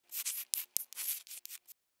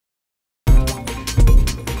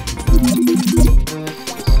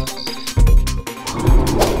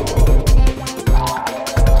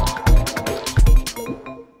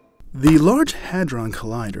The Large Hadron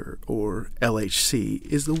Collider, or LHC,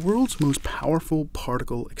 is the world's most powerful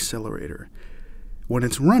particle accelerator. When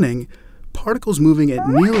it's running, particles moving at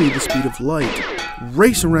nearly the speed of light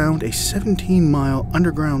race around a 17-mile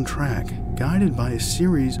underground track guided by a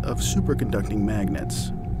series of superconducting magnets.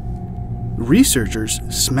 Researchers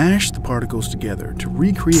smash the particles together to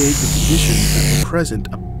recreate the conditions that were present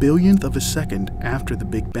a billionth of a second after the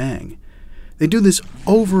Big Bang. They do this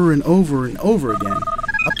over and over and over again,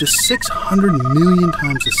 up to 600 million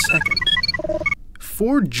times a second.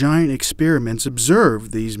 4 giant experiments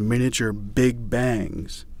observed these miniature Big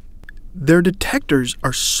Bangs. Their detectors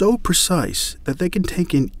are so precise that they can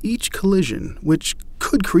take in each collision, which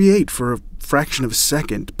could create for a fraction of a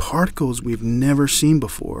second particles we've never seen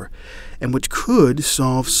before, and which could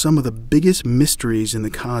solve some of the biggest mysteries in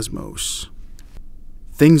the cosmos.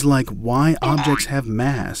 Things like why objects have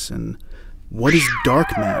mass, and what is dark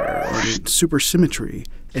matter or supersymmetry,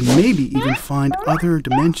 and maybe even find other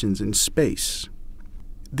dimensions in space.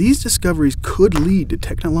 These discoveries could lead to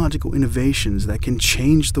technological innovations that can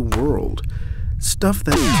change the world, stuff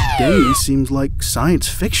that today seems like science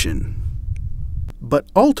fiction. But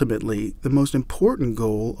ultimately, the most important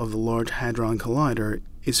goal of the Large Hadron Collider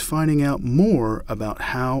is finding out more about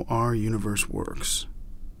how our universe works.